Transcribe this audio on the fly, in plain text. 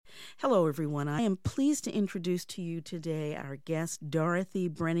Hello, everyone. I am pleased to introduce to you today our guest, Dorothy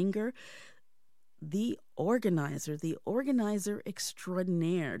Brenninger, the organizer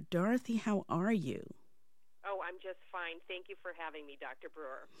extraordinaire. Dorothy, how are you? Oh, I'm just fine. Thank you for having me, Dr.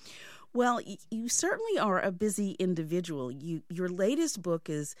 Brewer. Well, you certainly are a busy individual. Your latest book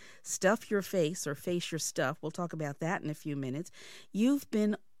is Stuff Your Face or Face Your Stuff. We'll talk about that in a few minutes. You've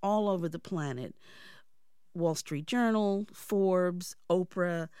been all over the planet. Wall Street Journal, Forbes,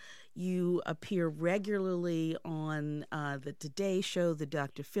 Oprah. You appear regularly on the Today Show, the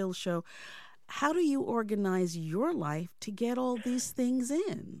Dr. Phil Show. How do you organize your life to get all these things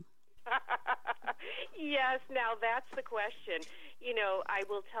in? Yes, now that's the question. You know, I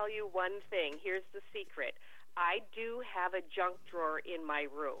will tell you one thing. Here's the secret. I do have a junk drawer in my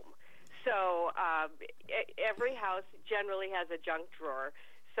room. So every house generally has a junk drawer,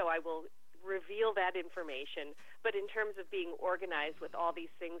 so I will reveal that information. But in terms of being organized with all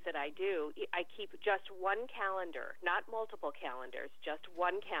these things that I do, I keep just one calendar, not multiple calendars, just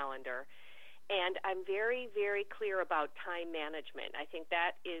one calendar. And I'm very, very clear about time management. I think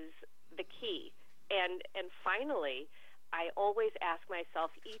that is the key. And finally, I always ask myself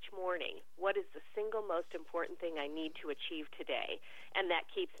each morning, what is the single most important thing I need to achieve today? And that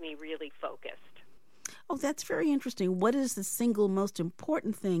keeps me really focused. Oh, that's very interesting. What is the single most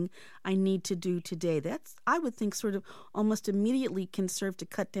important thing I need to do today? That's, I would think, sort of almost immediately can serve to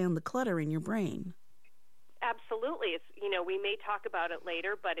cut down the clutter in your brain. Absolutely. It's, we may talk about it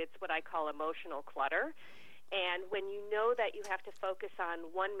later, but it's what I call emotional clutter. And when you know that you have to focus on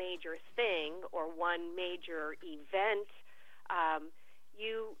one major thing or one major event,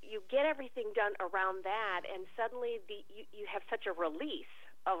 you get everything done around that, and suddenly you have such a release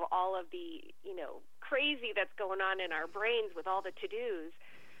of all of the, crazy that's going on in our brains with all the to-dos.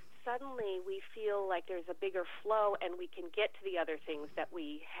 Suddenly we feel like there's a bigger flow and we can get to the other things that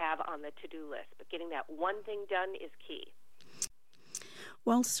we have on the to-do list. But getting that one thing done is key.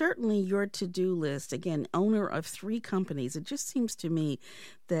 Well, certainly your to-do list, again, owner of 3 companies, it just seems to me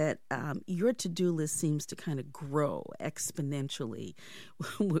that your to-do list seems to kind of grow exponentially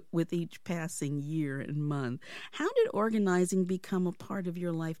with each passing year and month. How did organizing become a part of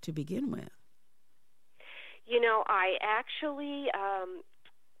your life to begin with? I actually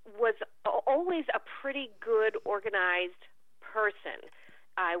was always a pretty good organized person.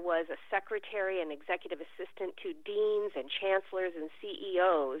 I was a secretary and executive assistant to deans and chancellors and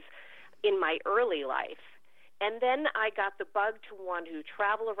CEOs in my early life. And then I got the bug to want to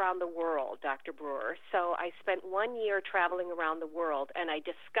travel around the world, Dr. Brewer. So I spent 1 year traveling around the world, and I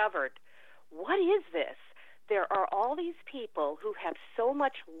discovered, what is this? There are all these people who have so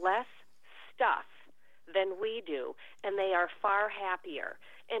much less stuff than we do, and they are far happier.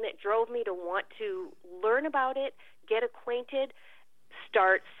 And it drove me to want to learn about it, get acquainted,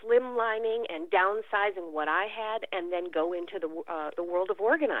 start slimlining and downsizing what I had, and then go into the world of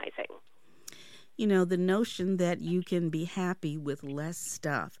organizing. The notion that you can be happy with less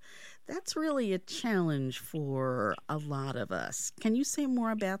stuff, that's really a challenge for a lot of us. Can you say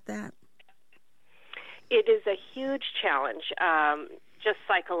more about that? It is a huge challenge. Just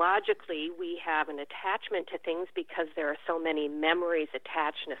psychologically, we have an attachment to things because there are so many memories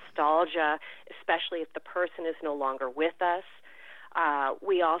attached, nostalgia, especially if the person is no longer with us.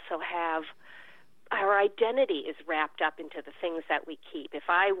 We also have our identity is wrapped up into the things that we keep. If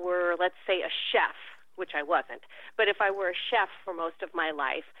I were, let's say, a chef, which I wasn't, but if I were a chef for most of my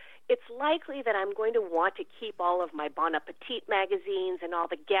life, it's likely that I'm going to want to keep all of my Bon Appetit magazines and all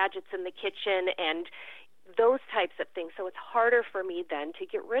the gadgets in the kitchen and those types of things. So it's harder for me then to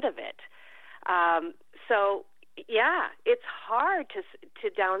get rid of it. It's hard to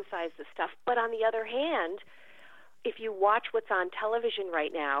downsize the stuff. But on the other hand, if you watch what's on television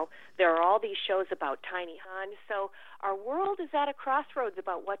right now, there are all these shows about tiny homes. So our world is at a crossroads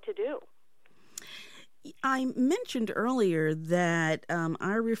about what to do. I mentioned earlier that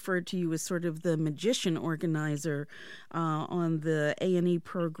I referred to you as sort of the magician organizer on the A&E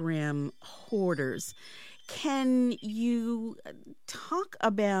program Hoarders. Can you talk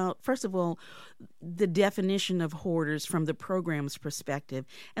about, first of all, the definition of hoarders from the program's perspective,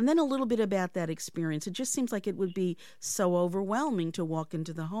 and then a little bit about that experience? It just seems like it would be so overwhelming to walk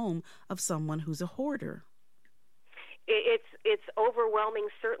into the home of someone who's a hoarder. It's overwhelming,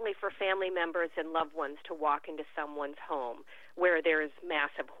 certainly for family members and loved ones, to walk into someone's home where there's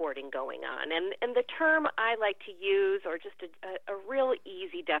massive hoarding going on. And the term I like to use, or just a real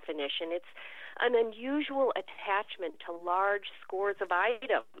easy definition, it's an unusual attachment to large scores of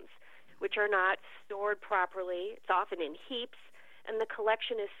items which are not stored properly. It's often in heaps, and the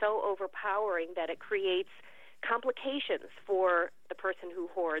collection is so overpowering that it creates complications for the person who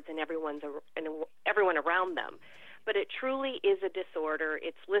hoards and everyone around them. But it truly is a disorder.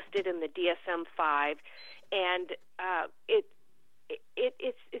 It's listed in the DSM-5, and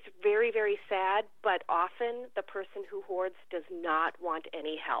it's very, very sad, but often the person who hoards does not want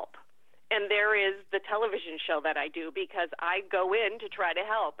any help. And there is the television show that I do because I go in to try to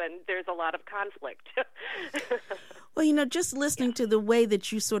help, and there's a lot of conflict. Well, just listening to the way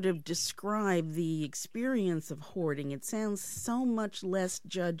that you sort of describe the experience of hoarding, it sounds so much less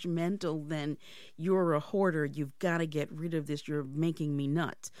judgmental than you're a hoarder, you've got to get rid of this, you're making me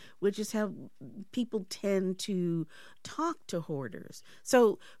nuts, which is how people tend to talk to hoarders.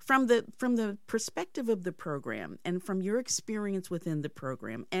 So from the perspective of the program and from your experience within the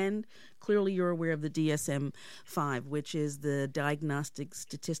program, and clearly you're aware of the DSM-5, which is the diagnostic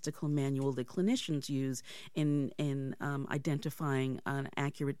statistical manual that clinicians use in identifying an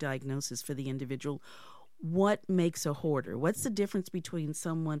accurate diagnosis for the individual. What makes a hoarder? What's the difference between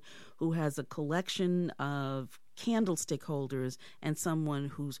someone who has a collection of candlestick holders and someone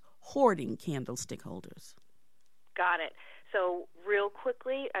who's hoarding candlestick holders? Got it. So real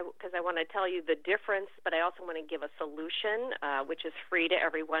quickly, because I want to tell you the difference, but I also want to give a solution, which is free to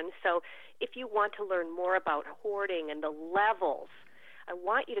everyone. So if you want to learn more about hoarding and the levels, I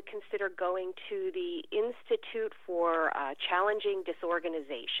want you to consider going to the Institute for Challenging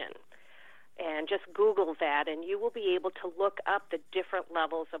Disorganization. And just Google that, and you will be able to look up the different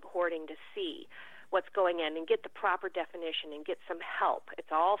levels of hoarding to see what's going on and get the proper definition and get some help.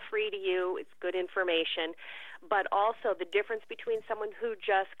 It's all free to you. It's good information. But also the difference between someone who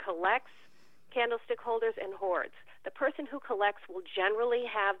just collects candlestick holders and hoards. The person who collects will generally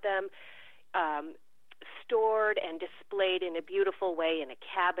have them stored and displayed in a beautiful way in a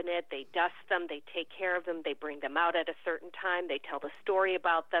cabinet. They dust them, they take care of them, they bring them out at a certain time, they tell the story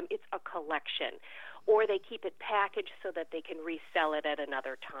about them. It's a collection. Or they keep it packaged so that they can resell it at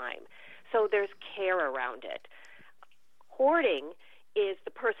another time. So there's care around it. Hoarding is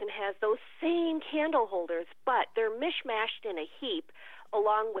the person has those same candle holders, but they're mishmashed in a heap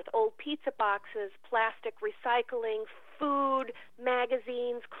along with old pizza boxes, plastic recycling, food,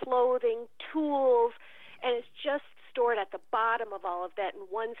 magazines, clothing, tools, and it's just stored at the bottom of all of that, and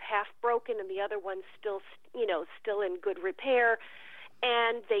one's half broken and the other one's still in good repair,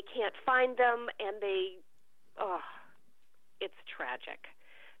 and they can't find them, and it's tragic.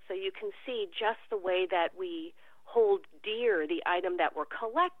 So you can see just the way that we hold dear the item that we're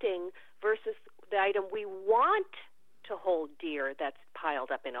collecting versus the item we want to hold dear that's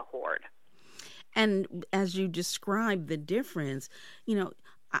piled up in a hoard. And as you describe the difference,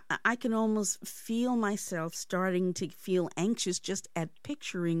 I can almost feel myself starting to feel anxious just at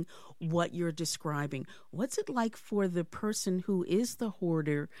picturing what you're describing. What's it like for the person who is the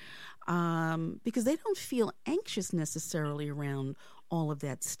hoarder? Because they don't feel anxious necessarily around all of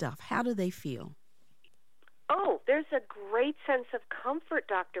that stuff. How do they feel? Oh, there's a great sense of comfort,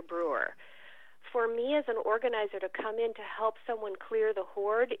 Dr. Brewer. For me as an organizer to come in to help someone clear the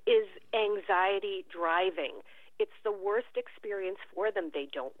hoard is anxiety driving. It's the worst experience for them. They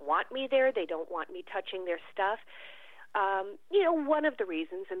don't want me there. They don't want me touching their stuff. One of the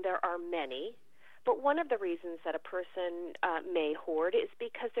reasons, and there are many, but one of the reasons that a person may hoard is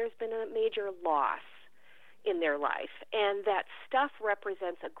because there's been a major loss in their life, and that stuff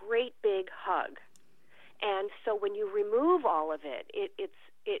represents a great big hug. And so when you remove all of it,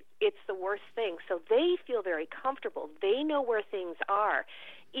 it's the worst thing. So they feel very comfortable. They know where things are,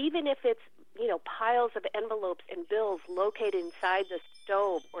 even if it's piles of envelopes and bills located inside the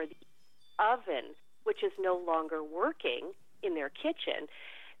stove or the oven, which is no longer working in their kitchen.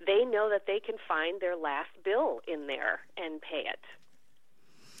 They know that they can find their last bill in there and pay it.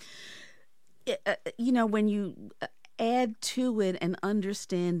 When you add to it an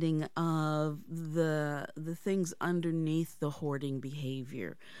understanding of the things underneath the hoarding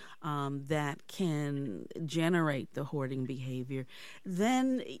behavior that can generate the hoarding behavior,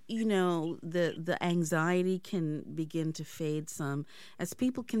 then the anxiety can begin to fade some as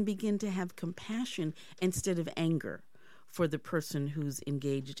people can begin to have compassion instead of anger for the person who's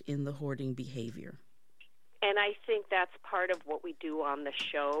engaged in the hoarding behavior. And I think that's part of what we do on the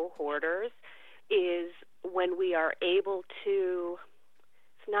show, Hoarders, is when we are able to,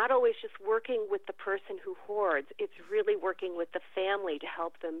 it's not always just working with the person who hoards, it's really working with the family to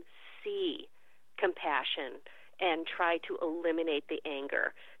help them see compassion and try to eliminate the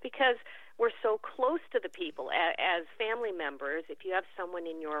anger. Because we're so close to the people as family members. If you have someone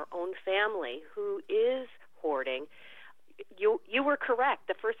in your own family who is hoarding, you were correct.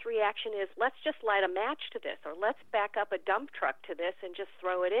 The first reaction is, let's just light a match to this, or let's back up a dump truck to this and just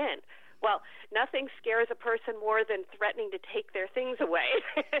throw it in. Well, nothing scares a person more than threatening to take their things away.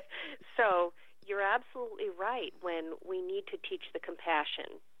 So you're absolutely right when we need to teach the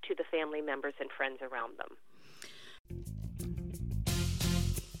compassion to the family members and friends around them.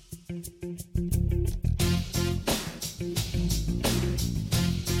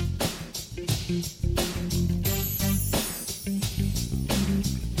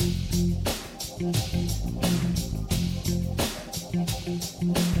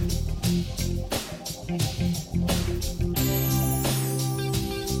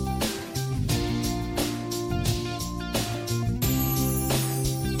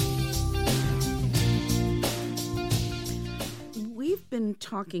 We've been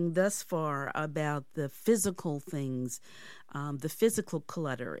talking thus far about the physical things, the physical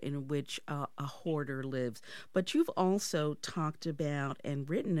clutter in which a hoarder lives. But you've also talked about and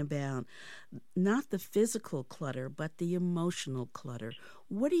written about not the physical clutter, but the emotional clutter.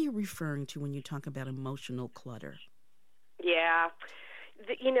 What are you referring to when you talk about emotional clutter? Yeah.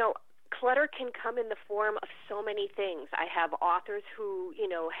 Clutter can come in the form of so many things. I have authors who,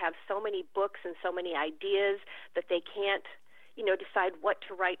 have so many books and so many ideas that they can't decide what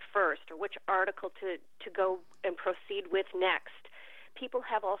to write first or which article to go and proceed with next. People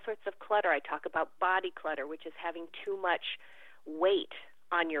have all sorts of clutter. I talk about body clutter, which is having too much weight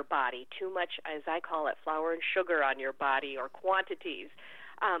on your body, too much, as I call it, flour and sugar on your body, or quantities.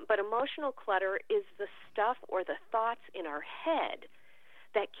 But emotional clutter is the stuff or the thoughts in our head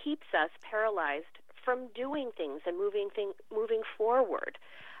that keeps us paralyzed from doing things and moving forward.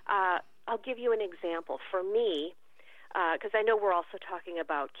 I'll give you an example. For me, because I know we're also talking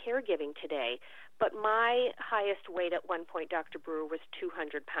about caregiving today, but my highest weight at one point, Dr. Brewer, was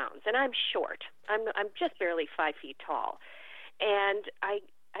 200 pounds, and I'm short. I'm just barely 5 feet tall, and I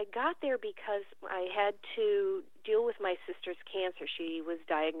got there because I had to deal with my sister's cancer. She was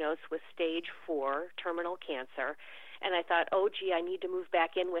diagnosed with stage 4 terminal cancer, and I thought, oh, gee, I need to move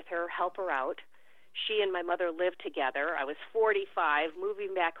back in with her, help her out. She and my mother lived together. I was 45,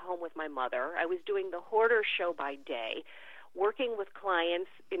 moving back home with my mother. I was doing the hoarder show by day, working with clients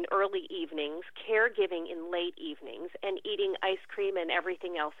in early evenings, caregiving in late evenings, and eating ice cream and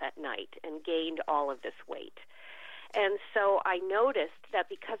everything else at night, and gained all of this weight. And so I noticed that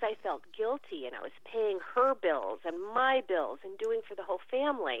because I felt guilty and I was paying her bills and my bills and doing for the whole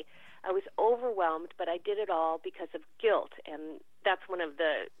family, I was overwhelmed, but I did it all because of guilt, and that's one of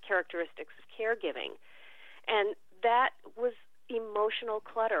the characteristics of caregiving. And that was emotional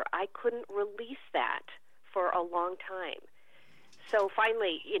clutter. I couldn't release that for a long time. So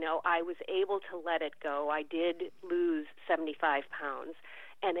finally, I was able to let it go. I did lose 75 pounds,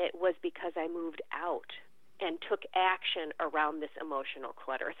 and it was because I moved out and took action around this emotional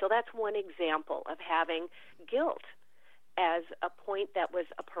clutter. So that's one example of having guilt as a point that was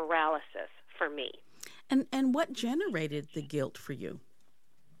a paralysis for me. And what generated the guilt for you?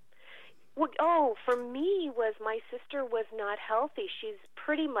 Well, for me was my sister was not healthy. She's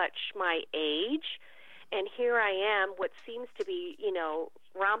pretty much my age, and here I am, what seems to be,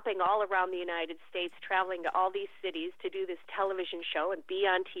 romping all around the United States, traveling to all these cities to do this television show and be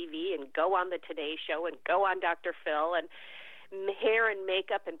on TV and go on the Today Show and go on Dr. Phil and hair and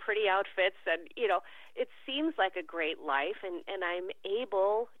makeup and pretty outfits, and it seems like a great life, and I'm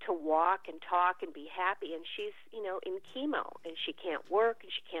able to walk and talk and be happy, and she's in chemo, and she can't work,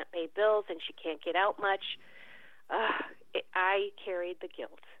 and she can't pay bills, and she can't get out much. I carried the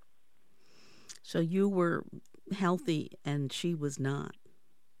guilt. So you were healthy and she was not.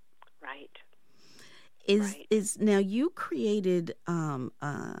 Right. Is now you created an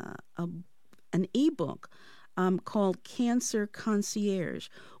ebook called Cancer Concierge.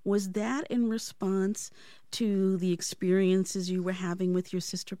 Was that in response to the experiences you were having with your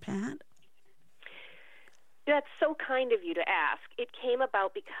sister Pat? That's so kind of you to ask. It came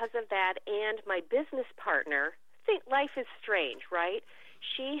about because of that, and my business partner. Think life is strange, right?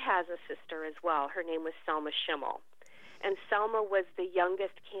 She has a sister as well. Her name was Selma Schimmel. And Selma was the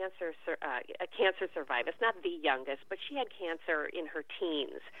youngest cancer survivor. It's not the youngest, but she had cancer in her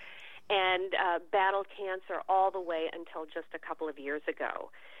teens and battled cancer all the way until just a couple of years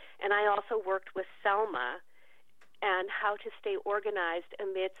ago. And I also worked with Selma on how to stay organized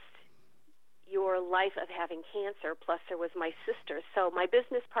amidst your life of having cancer, plus there was my sister. So my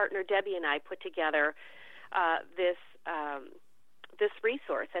business partner, Debbie, and I put together this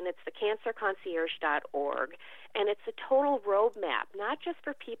resource, and it's the cancerconcierge.org, and it's a total roadmap, not just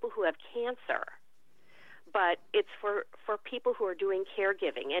for people who have cancer, but it's for people who are doing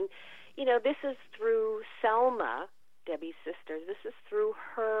caregiving. And, this is through Selma, Debbie's sister. This is through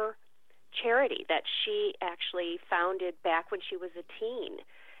her charity that she actually founded back when she was a teen.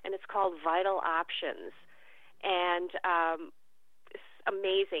 and it's called Vital Options. And it's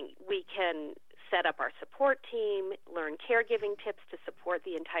amazing. We can set up our support team, learn caregiving tips to support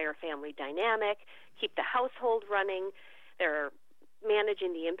the entire family dynamic, keep the household running. They're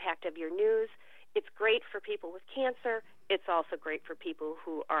managing the impact of your news. It's great for people with cancer. It's also great for people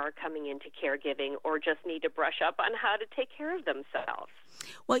who are coming into caregiving or just need to brush up on how to take care of themselves.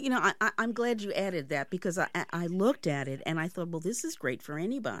 Well, I'm glad you added that, because I looked at it and I thought, well, this is great for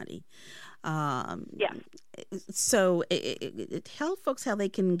anybody. Yeah. So it tell folks how they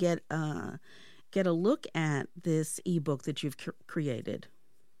can get a look at this ebook that you've created.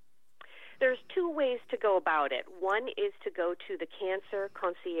 There's two ways to go about it. One is to go to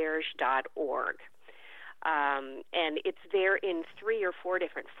thecancerconcierge.org. And it's there in 3 or 4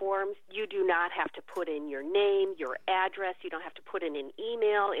 different forms. You do not have to put in your name, your address. You don't have to put in an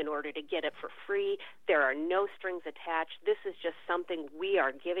email in order to get it for free. There are no strings attached. This is just something we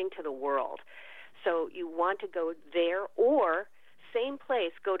are giving to the world. So you want to go there, or same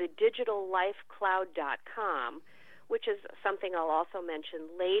place, go to digitallifecloud.com, which is something I'll also mention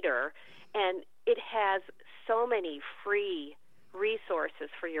later. And it has so many free resources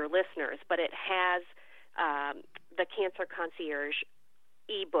for your listeners, but it has the Cancer Concierge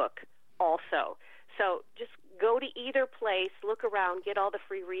ebook also. So just go to either place, look around, get all the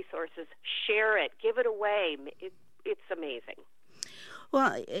free resources, share it, give it away. It's amazing.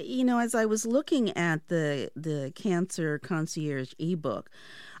 Well, as I was looking at the Cancer Concierge ebook,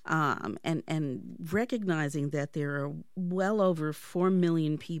 and recognizing that there are well over 4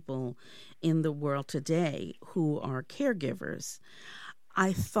 million people in the world today who are caregivers,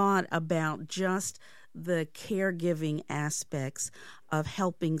 I thought about just the caregiving aspects of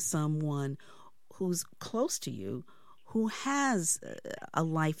helping someone who's close to you, who has a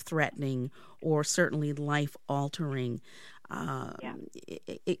life-threatening or certainly life-altering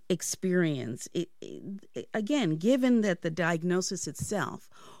experience. Again, given that the diagnosis itself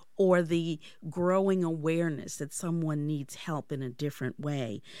or the growing awareness that someone needs help in a different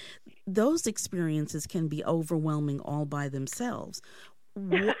way, those experiences can be overwhelming all by themselves.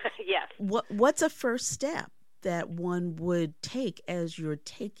 Yes. What's a first step that one would take as you're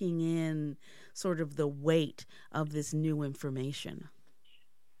taking in sort of the weight of this new information?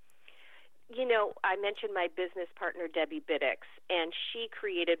 I mentioned my business partner, Debbie Biddix, and she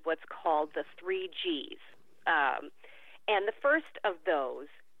created what's called the 3 Gs. And the first of those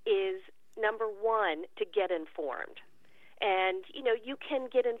is, number 1, to get informed. And, you can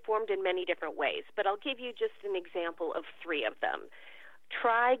get informed in many different ways, but I'll give you just an example of 3 of them.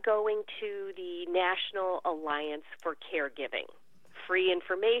 Try going to the National Alliance for Caregiving. Free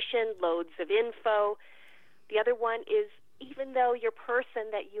information, loads of info. The other one is, even though your person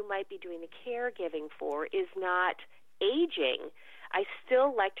that you might be doing the caregiving for is not aging, I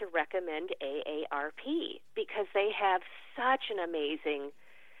still like to recommend AARP because they have such an amazing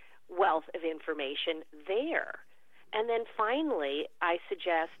wealth of information there. And then finally, I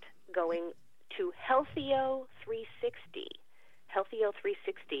suggest going to Healthio 360. Healthio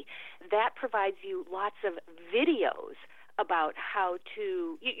 360. That provides you lots of videos about how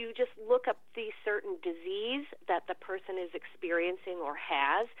to, you just look up the certain disease that the person is experiencing or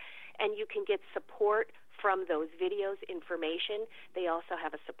has, and you can get support from those videos, information. They also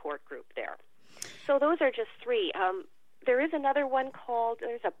have a support group there. So those are just 3. There is another one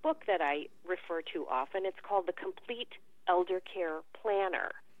there's a book that I refer to often. It's called The Complete Elder Care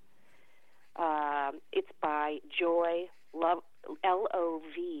Planner. It's by Joy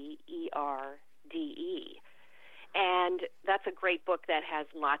Loverde. And that's a great book that has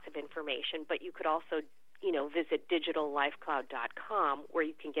lots of information, but you could also, visit digitallifecloud.com where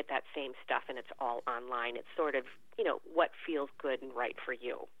you can get that same stuff, and it's all online. It's sort of, what feels good and right for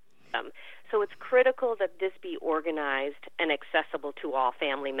you. So it's critical that this be organized and accessible to all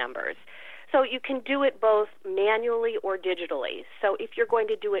family members. So you can do it both manually or digitally. So if you're going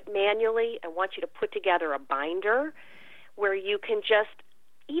to do it manually, I want you to put together a binder where you can just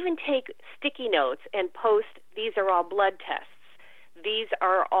even take sticky notes and post, these are all blood tests. These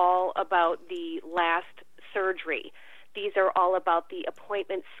are all about the last surgery. These are all about the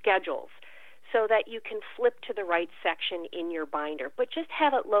appointment schedules, so that you can flip to the right section in your binder, but just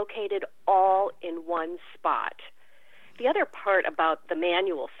have it located all in one spot. The other part about the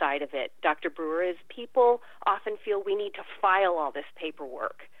manual side of it, Dr. Brewer, is people often feel we need to file all this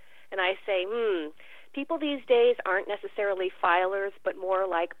paperwork. And I say, people these days aren't necessarily filers, but more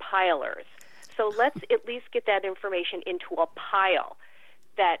like pilers. So let's at least get that information into a pile,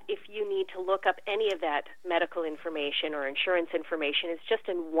 that if you need to look up any of that medical information or insurance information, it's just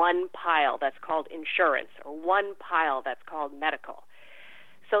in one pile that's called insurance, or one pile that's called medical.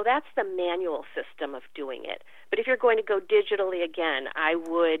 So that's the manual system of doing it. But if you're going to go digitally again, I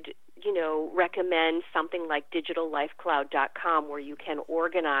would, recommend something like digitallifecloud.com, where you can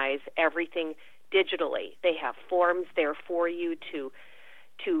organize everything digitally. They have forms there for you to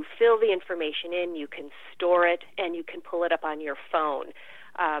fill the information in. You can store it, and you can pull it up on your phone.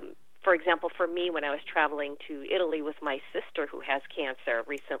 For example, for me, when I was traveling to Italy with my sister who has cancer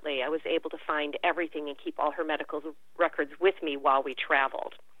recently, I was able to find everything and keep all her medical records with me while we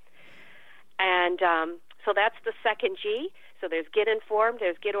traveled. And so that's the second G. So there's get informed,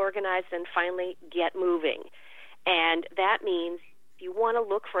 there's get organized, and finally get moving. And that means you want to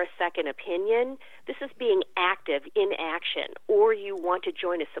look for a second opinion. This is being active in action, or you want to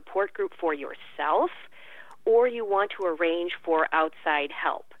join a support group for yourself, or you want to arrange for outside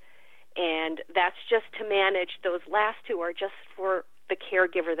help. And that's just to manage. Those last two are just for the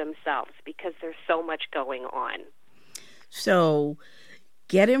caregiver themselves, because there's so much going on. So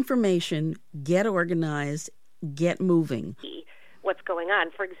get information, get organized, get moving. What's going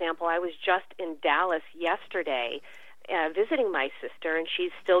on? For example, I was just in Dallas yesterday visiting my sister, and she's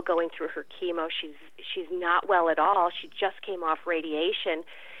still going through her chemo. She's not well at all. She just came off radiation.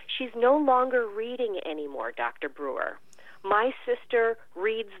 She's no longer reading anymore, Dr. Brewer. My sister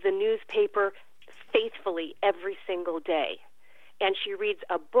reads the newspaper faithfully every single day, and she reads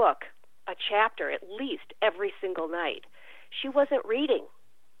a book, a chapter at least every single night. She wasn't reading.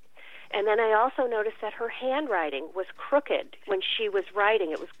 And then I also noticed that her handwriting was crooked when she was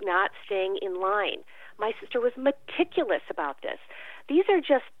writing. It was not staying in line. My sister was meticulous about this. These are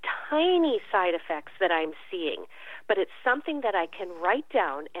just tiny side effects that I'm seeing, but it's something that I can write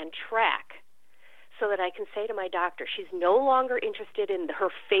down and track so that I can say to my doctor, she's no longer interested in her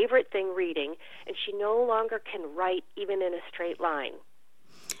favorite thing, reading, and she no longer can write even in a straight line.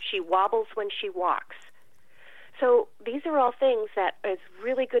 She wobbles when she walks. So these are all things that is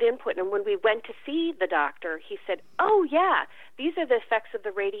really good input. And when we went to see the doctor, he said, oh, yeah, these are the effects of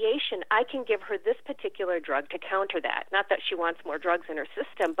the radiation. I can give her this particular drug to counter that. Not that she wants more drugs in her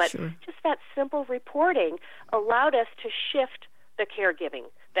system, but Sure. Just that simple reporting allowed us to shift the caregiving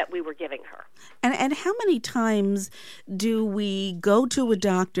that we were giving her. And how many times do we go to a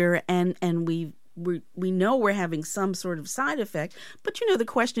doctor and we know we're having some sort of side effect, but the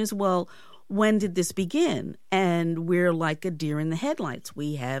question is, well, when did this begin? And we're like a deer in the headlights.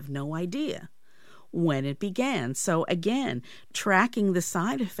 We have no idea when it began. So again, tracking the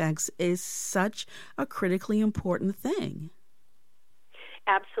side effects is such a critically important thing.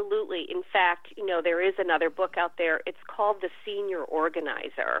 Absolutely. In fact, there is another book out there. It's called The Senior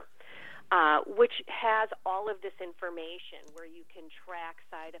Organizer, which has all of this information where you can track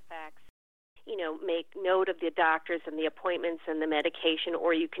side effects, make note of the doctors and the appointments and the medication,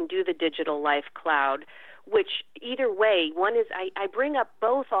 or you can do the Digital Life Cloud, which either way, one is, I bring up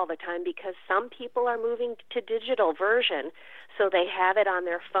both all the time because some people are moving to digital version, so they have it on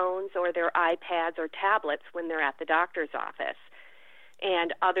their phones or their iPads or tablets when they're at the doctor's office.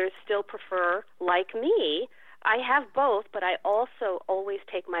 And others still prefer, like me, I have both, but I also always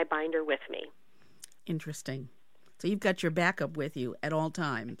take my binder with me. Interesting. So you've got your backup with you at all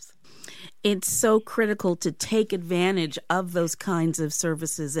times. It's so critical to take advantage of those kinds of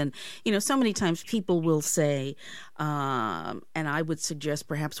services. And, so many times people will say, and I would suggest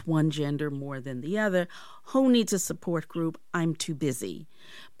perhaps one gender more than the other, who needs a support group? I'm too busy.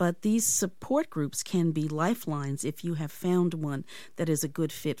 But these support groups can be lifelines if you have found one that is a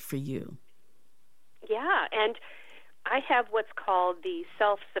good fit for you. Yeah, and I have what's called the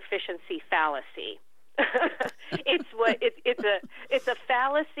self-sufficiency fallacy. It's a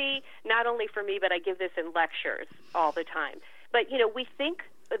fallacy, not only for me, but I give this in lectures all the time. But we think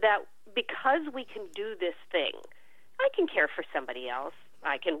that because we can do this thing, I can care for somebody else.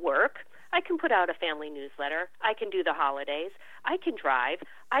 I can work. I can put out a family newsletter. I can do the holidays. I can drive.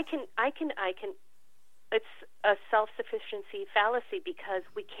 I can. It's a self-sufficiency fallacy because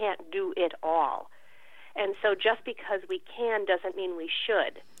we can't do it all. And so just because we can doesn't mean we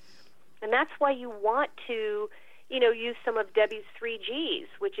should. And that's why you want to, use some of Debbie's 3 Gs,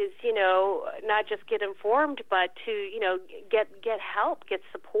 which is, not just get informed, but to, get help, get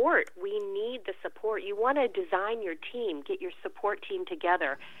support. We need the support. You want to design your team, get your support team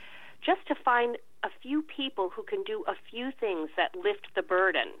together, just to find a few people who can do a few things that lift the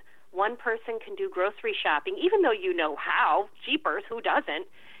burden. One person can do grocery shopping, even though you know how, jeepers, who doesn't,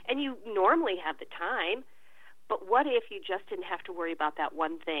 and you normally have the time. But what if you just didn't have to worry about that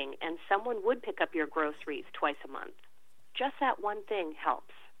one thing, and someone would pick up your groceries twice a month? Just that one thing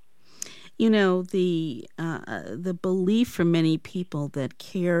helps. The belief for many people that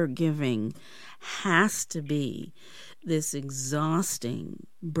caregiving has to be this exhausting,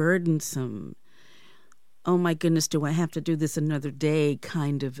 burdensome, oh my goodness, do I have to do this another day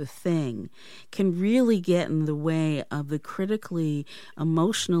kind of a thing, can really get in the way of the critically,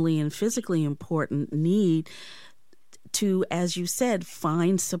 emotionally, and physically important need to, as you said,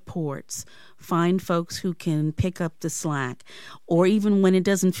 find supports, find folks who can pick up the slack, or even when it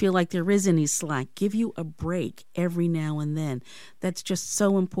doesn't feel like there is any slack, give you a break every now and then. That's just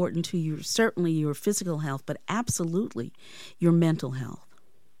so important to you, certainly your physical health, but absolutely your mental health.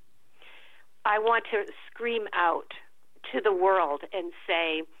 I want to scream out to the world and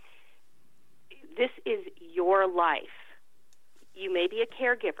say, this is your life. You may be a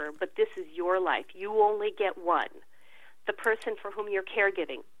caregiver, but this is your life. You only get one. The person for whom you're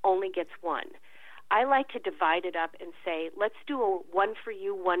caregiving only gets one. I like to divide it up and say, let's do a one for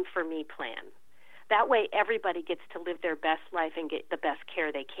you, one for me plan. That way everybody gets to live their best life and get the best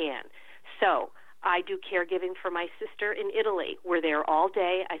care they can. So I do caregiving for my sister in Italy. We're there all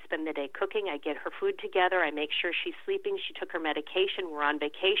day. I spend the day cooking. I get her food together. I make sure she's sleeping. She took her medication. We're on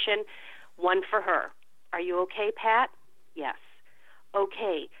vacation. One for her. Are you okay, Pat? Yes.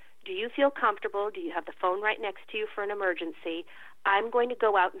 Okay. Do you feel comfortable? Do you have the phone right next to you for an emergency? I'm going to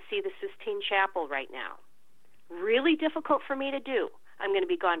go out and see the Sistine Chapel right now. Really difficult for me to do. I'm going to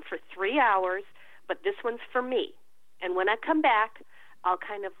be gone for 3 hours, but this one's for me. And when I come back, I'll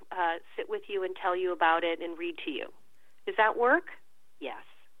kind of sit with you and tell you about it and read to you. Does that work? Yes.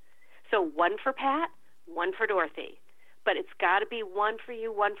 So one for Pat, one for Dorothy. But it's got to be one for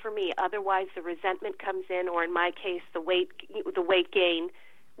you, one for me. Otherwise, the resentment comes in, or in my case, the weight gain,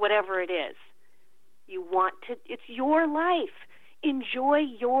 whatever it is. You want to, it's your life. Enjoy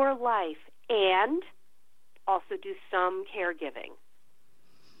your life and also do some caregiving.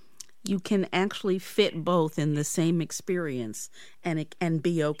 You can actually fit both in the same experience and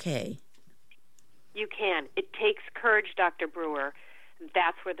be okay. You can. It takes courage, Dr. Brewer.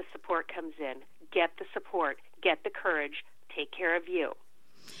 That's where the support comes in. Get the support. Get the courage. Take care of you.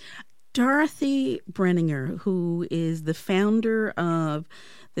 Dorothy Brenninger, who is the founder of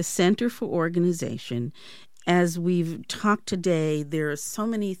the Center for Organization. As we've talked today, there are so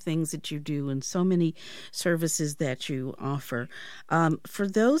many things that you do and so many services that you offer. For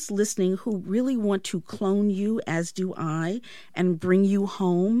those listening who really want to clone you, as do I, and bring you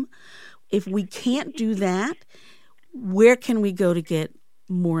home, if we can't do that, where can we go to get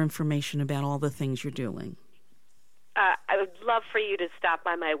more information about all the things you're doing? I would love for you to stop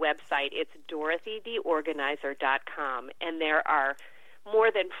by my website. It's dorothytheorganizer.com, and there are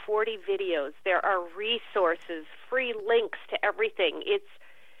more than 40 videos. There are resources, free links to everything. It's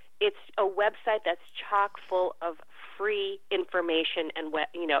a website that's chock full of free information and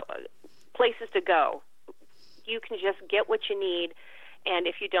places to go. You can just get what you need, and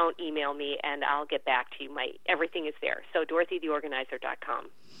if you don't, email me, and I'll get back to you. Everything is there. So dorothytheorganizer.com.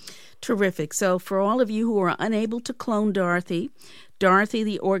 Terrific. So for all of you who are unable to clone Dorothy,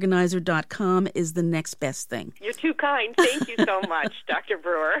 dorothytheorganizer.com is the next best thing. You're too kind. Thank you so much, Dr.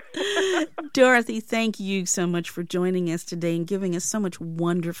 Brewer. Dorothy, thank you so much for joining us today and giving us so much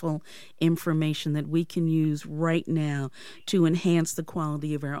wonderful information that we can use right now to enhance the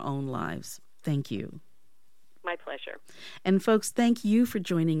quality of our own lives. Thank you. My pleasure. And folks, thank you for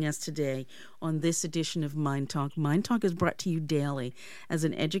joining us today on this edition of MyNDTALK. MyNDTALK is brought to you daily as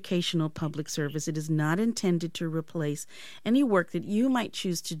an educational public service. It is not intended to replace any work that you might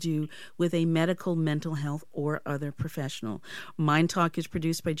choose to do with a medical, mental health, or other professional. MyNDTALK is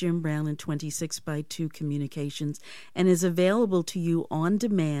produced by Jim Brown and 26x2 Communications and is available to you on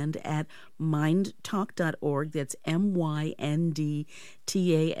demand at MyNDTALK.org. That's MyNDTALK.org.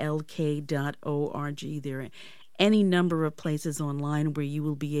 There are any number of places online where you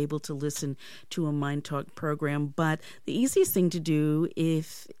will be able to listen to a MyNDTALK program. But the easiest thing to do,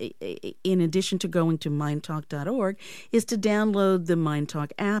 if in addition to going to MyNDTALK.org, is to download the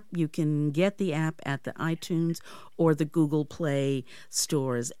MyNDTALK app. You can get the app at the iTunes or the Google Play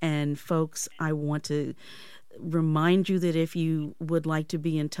stores. And folks, I want to remind you that if you would like to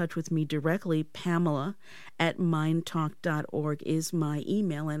be in touch with me directly, Pamela at MyNDTALK.org is my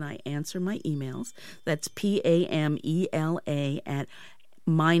email, and I answer my emails. That's PAMELA at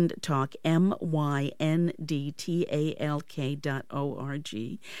MyNDTALK,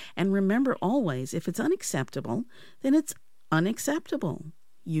 MyNDTALK.org. And remember always, if it's unacceptable, then it's unacceptable.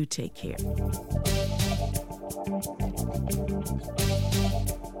 You take care.